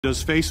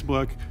Does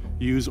Facebook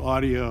use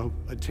audio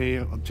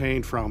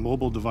obtained from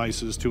mobile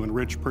devices to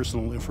enrich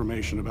personal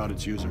information about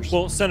its users?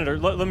 Well, Senator,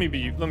 let me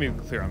be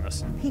clear on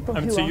this.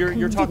 So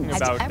you're talking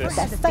about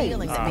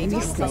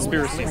this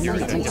conspiracy theory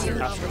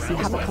that you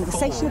have a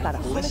conversation about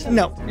a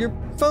No, your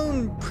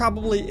phone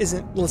probably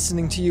isn't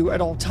listening to you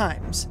at all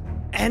times,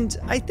 and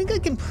I think I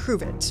can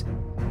prove it.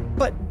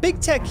 But big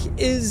tech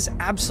is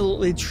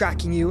absolutely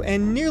tracking you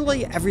and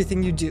nearly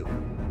everything you do.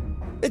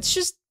 It's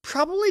just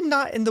probably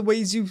not in the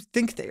ways you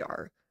think they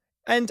are.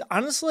 And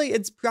honestly,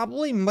 it's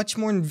probably much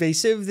more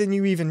invasive than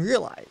you even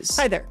realize.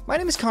 Hi there, my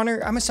name is Connor,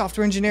 I'm a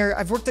software engineer,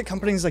 I've worked at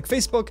companies like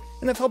Facebook,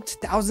 and I've helped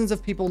thousands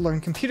of people learn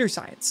computer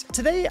science.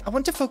 Today, I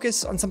want to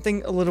focus on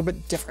something a little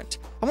bit different.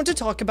 I want to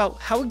talk about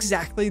how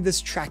exactly this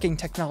tracking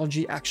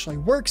technology actually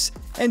works,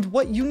 and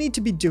what you need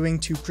to be doing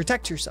to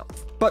protect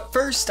yourself. But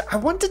first, I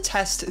want to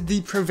test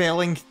the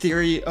prevailing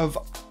theory of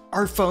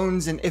our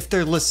phones and if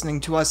they're listening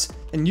to us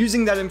and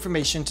using that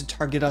information to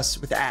target us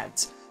with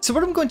ads. So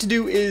what I'm going to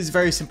do is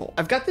very simple.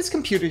 I've got this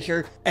computer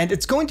here and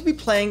it's going to be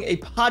playing a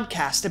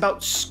podcast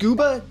about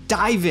scuba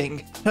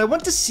diving. And I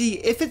want to see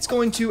if it's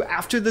going to,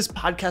 after this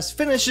podcast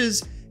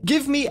finishes,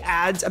 give me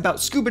ads about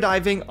scuba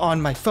diving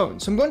on my phone.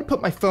 So I'm going to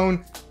put my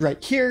phone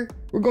right here.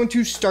 We're going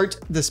to start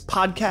this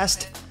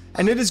podcast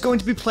and it is going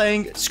to be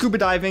playing scuba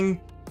diving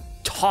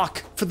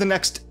talk for the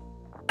next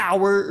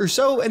hour or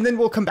so, and then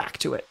we'll come back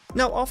to it.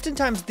 Now,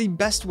 oftentimes the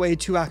best way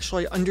to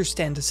actually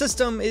understand a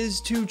system is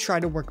to try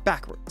to work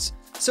backwards.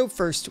 So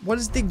first, what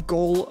is the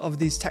goal of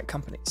these tech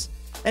companies?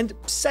 And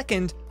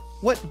second,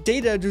 what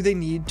data do they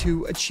need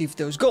to achieve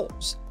those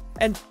goals?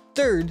 And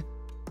third,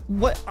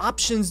 what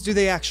options do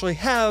they actually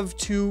have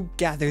to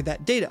gather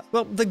that data?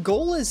 Well, the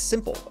goal is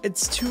simple.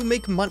 It's to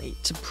make money,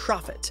 to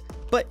profit.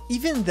 But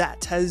even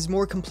that has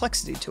more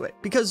complexity to it,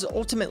 because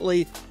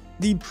ultimately,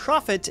 the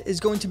profit is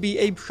going to be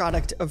a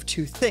product of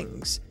two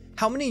things: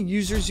 how many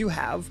users you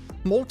have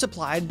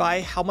multiplied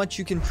by how much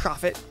you can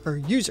profit per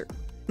user.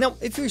 Now,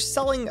 if you're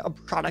selling a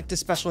product,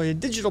 especially a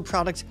digital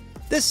product,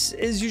 this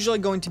is usually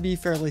going to be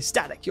fairly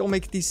static. You'll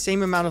make the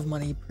same amount of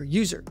money per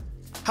user.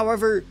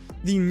 However,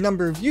 the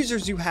number of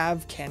users you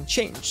have can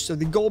change, so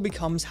the goal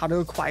becomes how to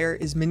acquire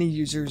as many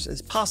users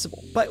as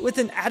possible. But with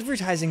an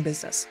advertising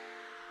business,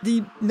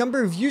 the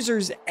number of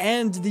users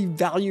and the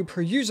value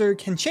per user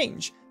can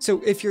change.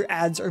 So if your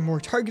ads are more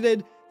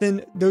targeted,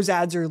 then those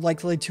ads are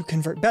likely to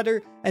convert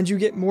better and you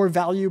get more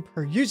value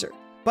per user.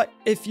 But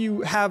if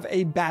you have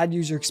a bad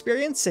user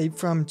experience, say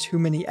from too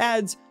many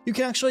ads, you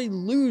can actually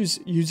lose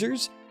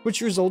users,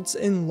 which results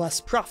in less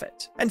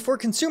profit. And for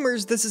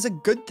consumers, this is a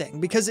good thing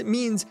because it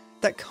means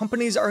that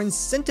companies are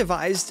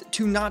incentivized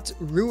to not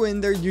ruin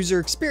their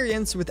user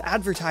experience with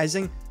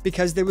advertising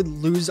because they would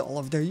lose all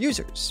of their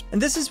users.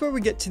 And this is where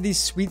we get to the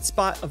sweet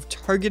spot of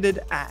targeted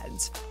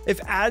ads. If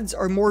ads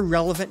are more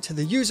relevant to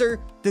the user,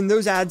 then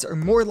those ads are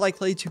more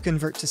likely to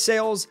convert to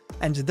sales,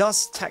 and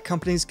thus tech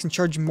companies can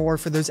charge more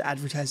for those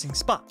advertising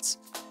spots.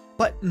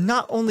 But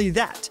not only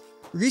that,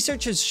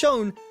 research has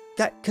shown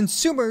that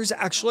consumers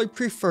actually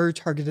prefer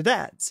targeted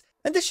ads.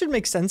 And this should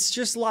make sense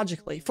just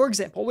logically. For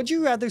example, would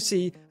you rather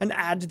see an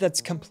ad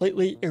that's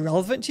completely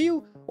irrelevant to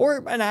you,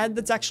 or an ad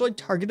that's actually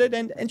targeted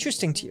and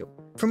interesting to you?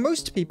 For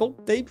most people,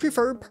 they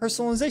prefer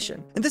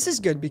personalization. And this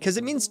is good because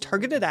it means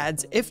targeted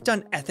ads, if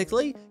done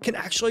ethically, can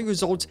actually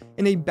result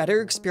in a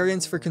better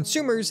experience for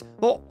consumers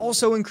while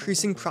also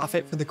increasing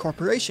profit for the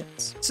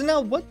corporations. So now,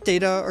 what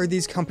data are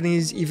these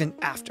companies even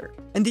after?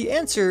 And the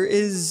answer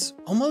is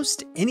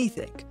almost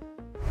anything.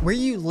 Where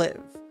you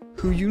live,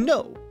 who you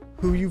know,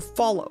 who you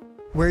follow,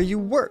 where you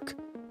work,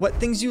 what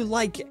things you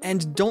like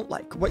and don't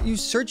like, what you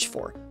search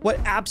for,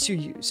 what apps you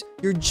use,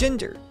 your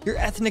gender, your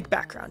ethnic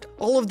background.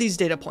 All of these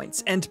data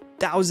points and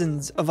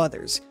thousands of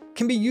others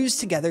can be used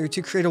together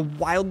to create a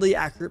wildly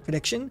accurate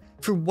prediction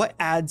for what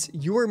ads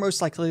you are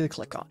most likely to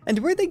click on. And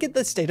where they get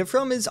this data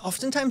from is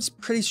oftentimes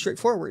pretty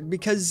straightforward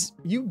because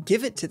you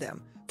give it to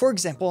them. For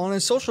example, on a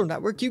social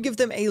network, you give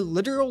them a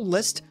literal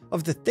list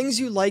of the things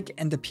you like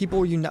and the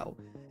people you know.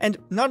 And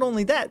not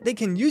only that, they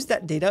can use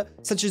that data,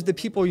 such as the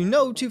people you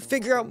know, to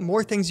figure out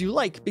more things you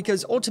like,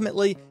 because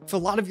ultimately, if a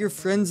lot of your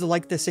friends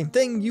like the same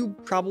thing, you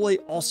probably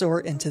also are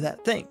into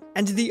that thing.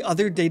 And the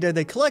other data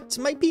they collect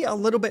might be a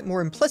little bit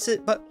more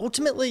implicit, but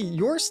ultimately,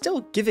 you're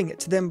still giving it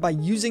to them by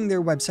using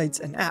their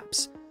websites and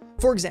apps.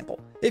 For example,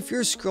 if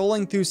you're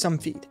scrolling through some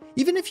feed,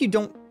 even if you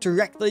don't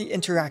directly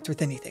interact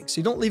with anything,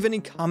 so you don't leave any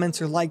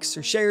comments or likes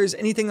or shares,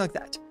 anything like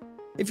that,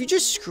 if you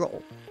just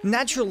scroll,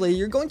 naturally,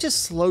 you're going to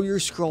slow your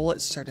scroll at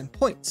certain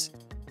points.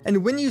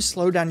 And when you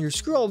slow down your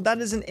scroll, that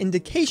is an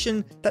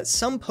indication that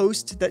some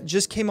post that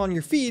just came on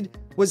your feed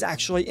was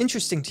actually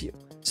interesting to you.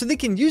 So they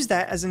can use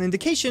that as an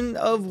indication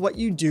of what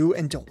you do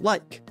and don't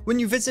like. When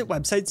you visit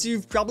websites,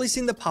 you've probably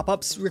seen the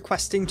pop-ups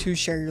requesting to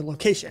share your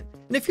location.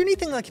 And if you're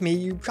anything like me,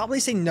 you probably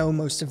say no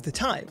most of the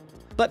time.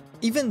 But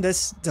even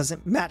this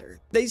doesn't matter.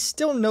 They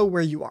still know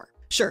where you are.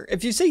 Sure,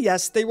 if you say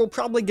yes, they will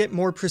probably get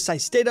more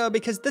precise data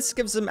because this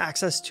gives them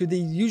access to the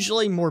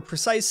usually more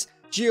precise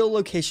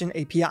geolocation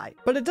API.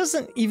 But it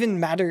doesn't even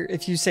matter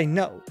if you say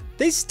no.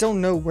 They still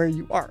know where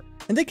you are.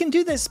 And they can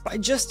do this by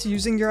just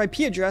using your IP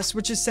address,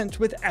 which is sent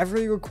with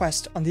every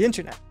request on the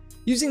internet.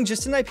 Using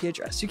just an IP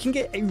address, you can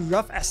get a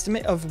rough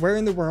estimate of where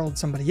in the world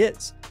somebody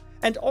is.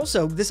 And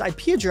also, this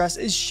IP address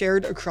is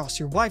shared across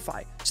your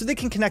Wi-Fi, so they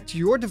can connect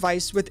your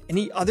device with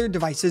any other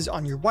devices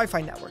on your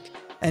Wi-Fi network.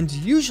 And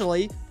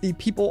usually, the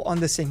people on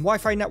the same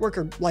Wi-Fi network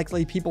are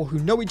likely people who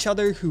know each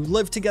other, who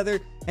live together,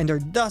 and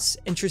are thus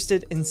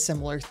interested in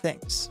similar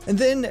things. And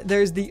then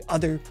there's the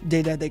other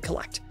data they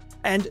collect.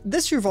 And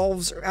this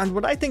revolves around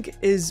what I think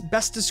is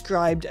best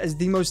described as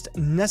the most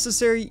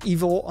necessary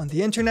evil on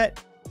the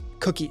internet: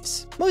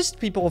 cookies. Most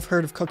people have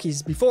heard of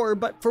cookies before,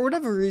 but for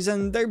whatever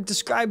reason, they're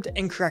described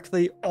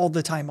incorrectly all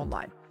the time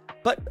online.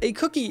 But a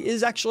cookie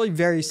is actually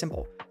very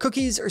simple.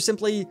 Cookies are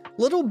simply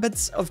little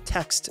bits of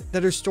text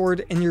that are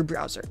stored in your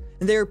browser,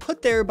 and they are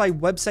put there by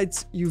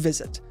websites you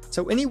visit.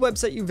 So any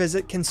website you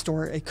visit can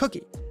store a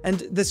cookie, and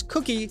this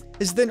cookie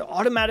is then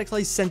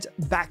automatically sent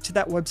back to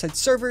that website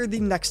server the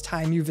next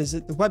time you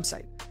visit the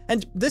website.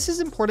 And this is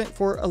important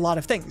for a lot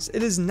of things.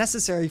 It is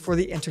necessary for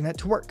the internet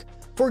to work.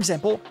 For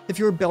example, if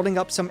you're building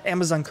up some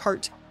Amazon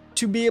cart,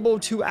 to be able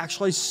to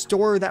actually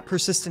store that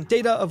persistent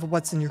data of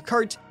what's in your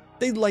cart,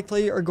 they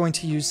likely are going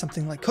to use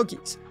something like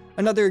cookies.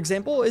 Another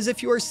example is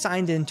if you are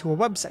signed into a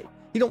website.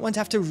 You don't want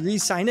to have to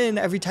re-sign in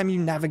every time you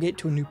navigate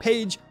to a new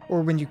page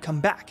or when you come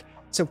back.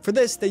 So for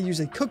this, they use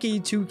a cookie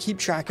to keep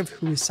track of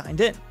who is signed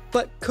in.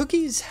 But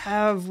cookies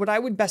have what I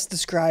would best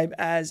describe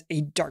as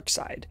a dark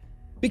side,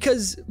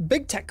 because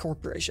big tech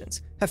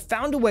corporations have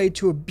found a way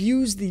to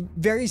abuse the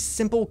very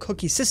simple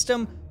cookie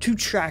system to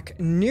track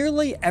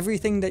nearly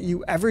everything that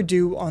you ever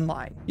do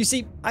online. You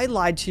see, I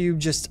lied to you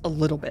just a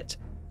little bit.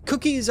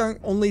 Cookies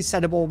aren't only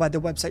settable by the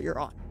website you're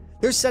on.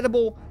 They're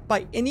settable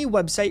by any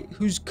website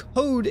whose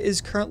code is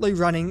currently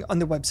running on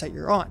the website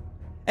you're on.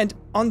 And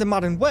on the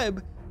modern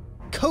web,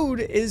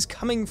 code is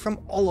coming from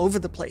all over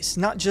the place,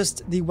 not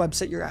just the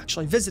website you're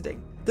actually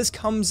visiting. This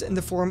comes in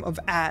the form of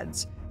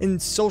ads, in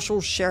social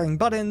sharing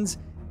buttons,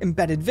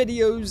 embedded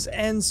videos,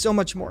 and so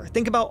much more.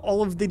 Think about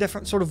all of the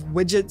different sort of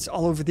widgets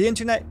all over the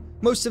internet.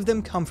 Most of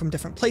them come from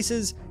different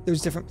places.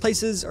 Those different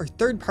places are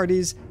third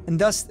parties, and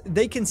thus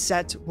they can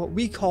set what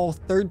we call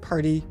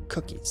third-party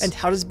cookies. And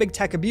how does big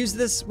tech abuse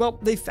this? Well,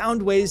 they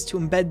found ways to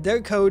embed their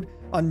code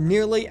on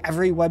nearly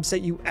every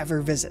website you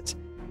ever visit.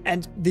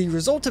 And the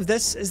result of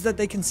this is that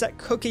they can set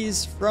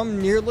cookies from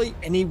nearly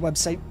any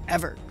website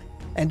ever.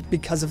 And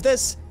because of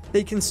this,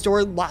 they can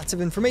store lots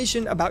of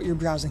information about your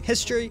browsing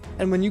history,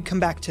 and when you come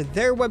back to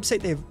their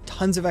website, they have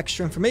tons of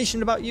extra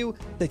information about you.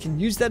 They can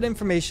use that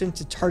information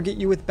to target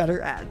you with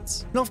better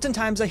ads. And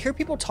oftentimes I hear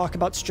people talk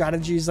about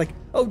strategies like,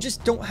 oh,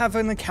 just don't have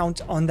an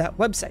account on that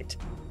website.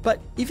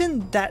 But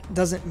even that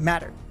doesn't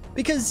matter,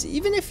 because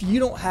even if you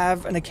don't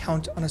have an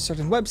account on a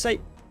certain website,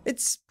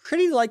 it's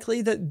pretty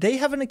likely that they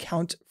have an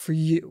account for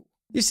you.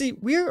 You see,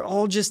 we're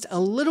all just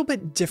a little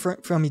bit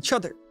different from each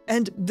other,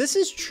 and this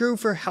is true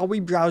for how we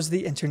browse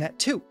the internet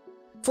too.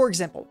 For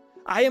example,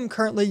 I am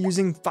currently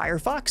using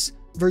Firefox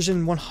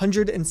version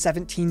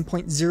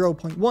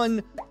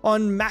 117.0.1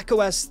 on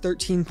macOS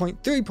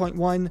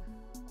 13.3.1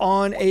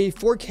 on a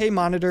 4K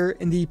monitor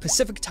in the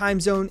Pacific time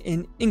zone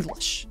in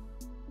English.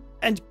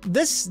 And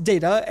this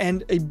data,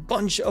 and a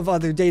bunch of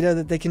other data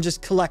that they can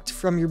just collect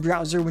from your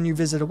browser when you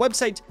visit a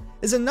website,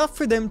 is enough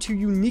for them to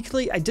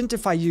uniquely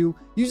identify you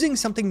using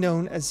something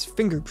known as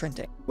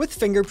fingerprinting. With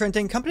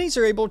fingerprinting, companies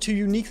are able to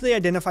uniquely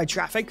identify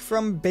traffic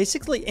from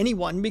basically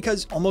anyone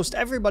because almost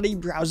everybody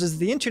browses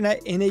the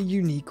internet in a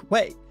unique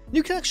way.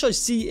 You can actually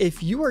see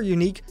if you are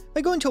unique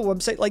by going to a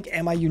website like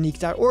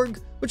amiunique.org,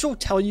 which will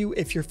tell you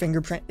if your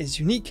fingerprint is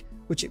unique,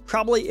 which it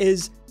probably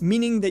is,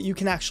 meaning that you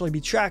can actually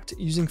be tracked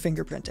using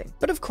fingerprinting.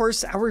 But of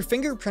course, our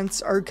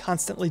fingerprints are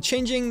constantly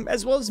changing,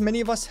 as well as many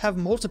of us have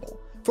multiple.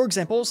 For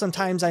example,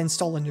 sometimes I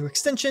install a new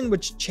extension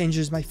which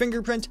changes my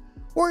fingerprint,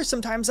 or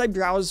sometimes I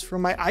browse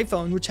from my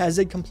iPhone which has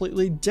a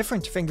completely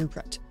different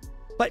fingerprint.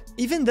 But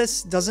even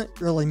this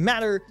doesn't really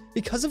matter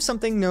because of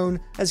something known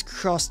as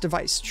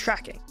cross-device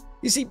tracking.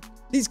 You see,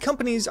 these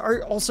companies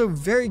are also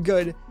very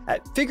good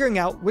at figuring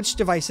out which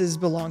devices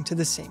belong to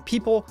the same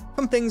people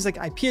from things like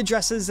IP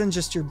addresses and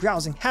just your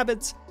browsing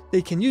habits.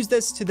 They can use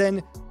this to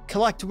then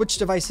collect which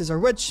devices are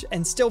which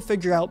and still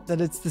figure out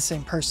that it's the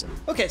same person.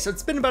 Okay, so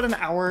it's been about an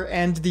hour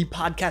and the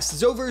podcast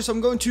is over, so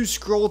I'm going to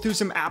scroll through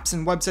some apps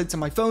and websites on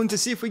my phone to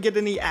see if we get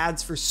any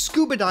ads for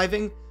scuba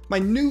diving, my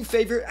new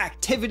favorite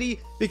activity,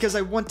 because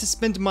I want to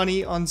spend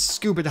money on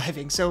scuba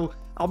diving. So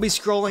I'll be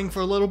scrolling for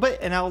a little bit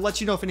and I'll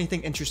let you know if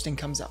anything interesting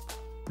comes up.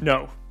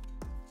 No.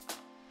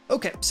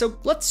 Okay, so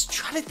let's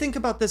try to think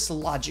about this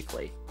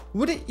logically.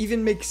 Would it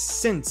even make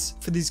sense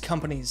for these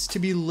companies to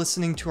be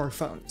listening to our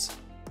phones?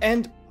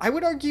 And I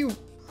would argue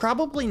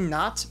probably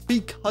not,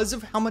 because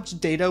of how much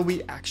data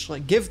we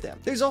actually give them.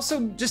 There's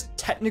also just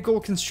technical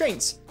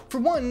constraints. For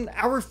one,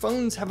 our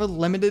phones have a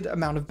limited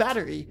amount of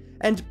battery,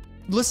 and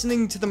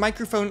listening to the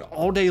microphone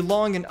all day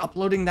long and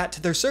uploading that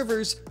to their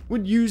servers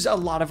would use a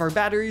lot of our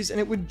batteries and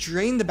it would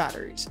drain the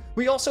batteries.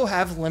 We also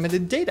have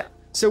limited data.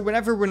 So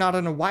whenever we're not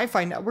on a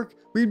Wi-Fi network,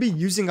 we'd be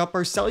using up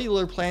our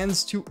cellular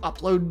plans to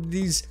upload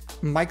these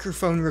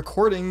microphone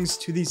recordings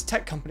to these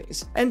tech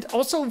companies. And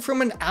also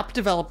from an app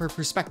developer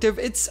perspective,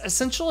 it's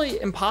essentially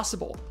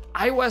impossible.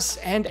 iOS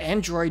and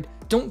Android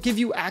don't give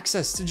you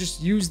access to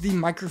just use the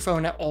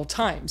microphone at all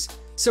times.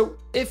 So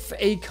if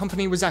a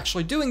company was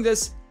actually doing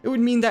this, it would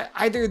mean that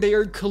either they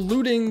are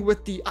colluding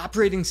with the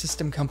operating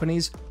system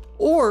companies,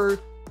 or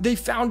they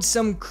found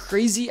some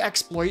crazy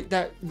exploit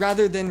that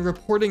rather than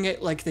reporting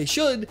it like they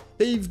should,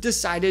 they've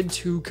decided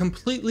to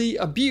completely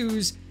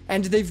abuse,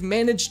 and they've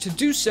managed to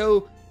do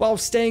so while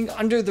staying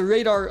under the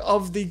radar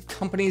of the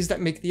companies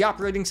that make the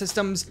operating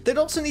systems. They'd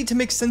also need to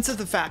make sense of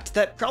the fact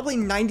that probably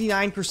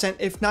 99%,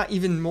 if not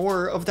even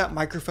more, of that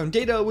microphone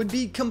data would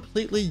be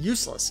completely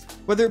useless,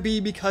 whether it be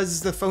because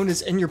the phone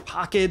is in your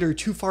pocket or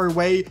too far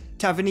away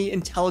to have any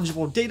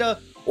intelligible data,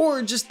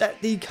 or just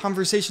that the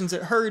conversations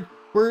it heard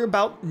were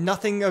about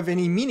nothing of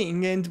any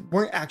meaning and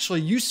weren't actually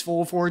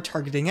useful for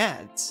targeting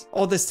ads.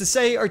 All this to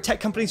say, are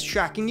tech companies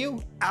tracking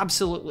you?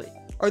 Absolutely.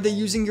 Are they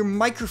using your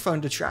microphone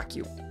to track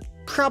you?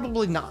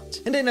 Probably not.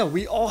 And I know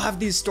we all have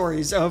these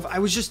stories of I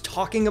was just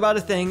talking about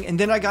a thing and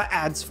then I got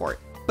ads for it,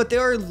 but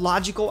there are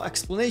logical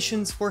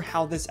explanations for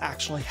how this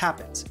actually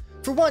happens.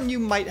 For one, you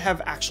might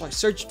have actually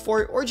searched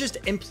for it or just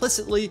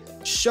implicitly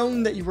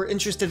shown that you were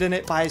interested in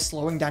it by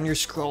slowing down your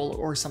scroll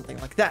or something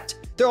like that.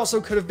 There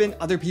also could have been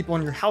other people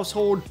in your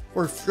household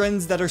or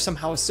friends that are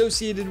somehow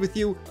associated with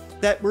you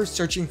that were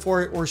searching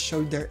for it or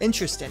showed their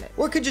interest in it.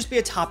 Or it could just be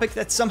a topic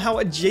that's somehow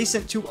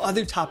adjacent to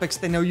other topics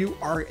they know you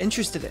are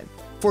interested in.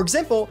 For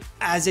example,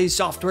 as a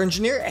software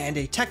engineer and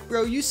a tech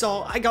bro, you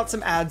saw I got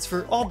some ads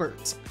for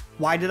Allbirds.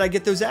 Why did I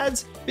get those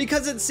ads?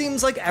 Because it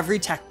seems like every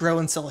tech bro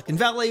in Silicon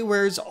Valley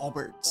wears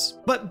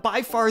Allbirds. But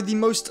by far the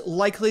most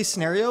likely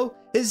scenario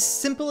is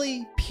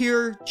simply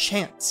pure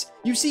chance.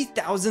 You see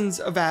thousands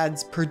of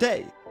ads per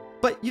day,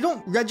 but you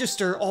don't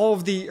register all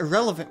of the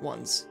irrelevant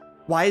ones.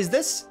 Why is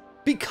this?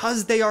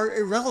 Because they are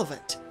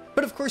irrelevant.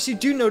 But of course you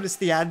do notice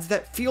the ads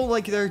that feel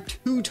like they're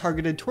too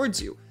targeted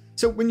towards you.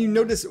 So when you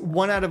notice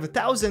 1 out of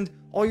 1,000,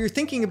 all you're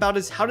thinking about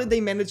is how did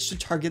they manage to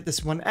target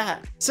this one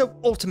ad? So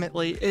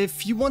ultimately,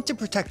 if you want to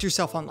protect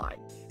yourself online,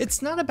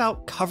 it's not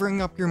about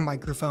covering up your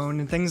microphone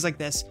and things like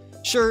this.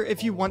 Sure,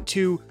 if you want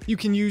to, you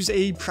can use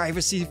a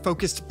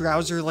privacy-focused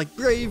browser like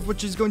Brave,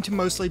 which is going to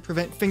mostly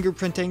prevent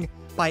fingerprinting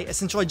by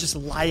essentially just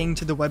lying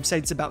to the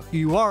websites about who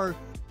you are.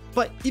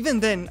 But even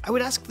then, I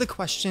would ask the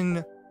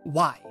question,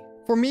 why?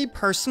 For me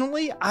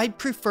personally, I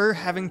prefer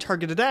having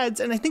targeted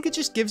ads, and I think it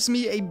just gives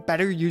me a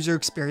better user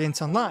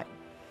experience online.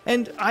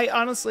 And I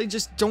honestly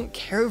just don't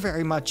care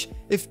very much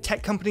if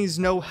tech companies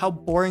know how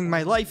boring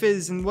my life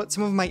is and what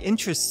some of my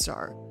interests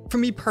are. For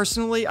me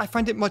personally, I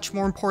find it much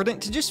more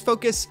important to just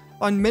focus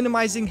on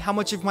minimizing how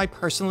much of my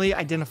personally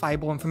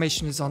identifiable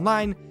information is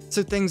online,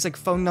 so things like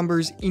phone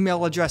numbers,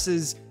 email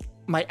addresses,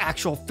 my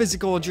actual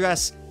physical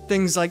address,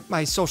 things like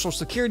my social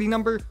security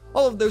number,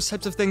 all of those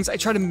types of things, I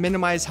try to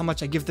minimize how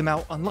much I give them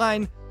out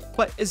online.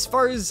 But as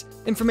far as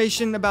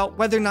information about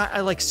whether or not I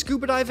like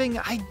scuba diving,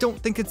 I don't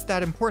think it's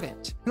that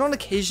important. And on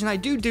occasion, I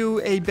do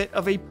a bit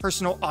of a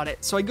personal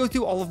audit, so I go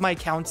through all of my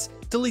accounts,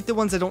 delete the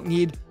ones I don't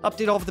need,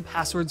 update all of the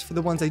passwords for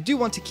the ones I do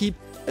want to keep,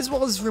 as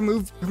well as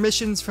remove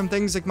permissions from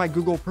things like my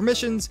Google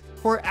permissions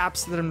for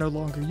apps that I'm no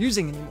longer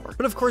using anymore.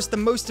 But of course, the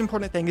most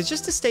important thing is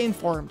just to stay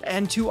informed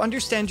and to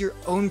understand your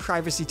own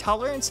privacy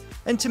tolerance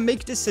and to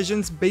make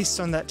decisions based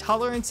on that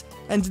tolerance,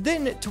 and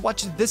then to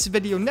watch this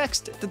video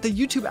next that the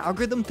YouTube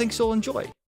algorithm thinks you'll enjoy.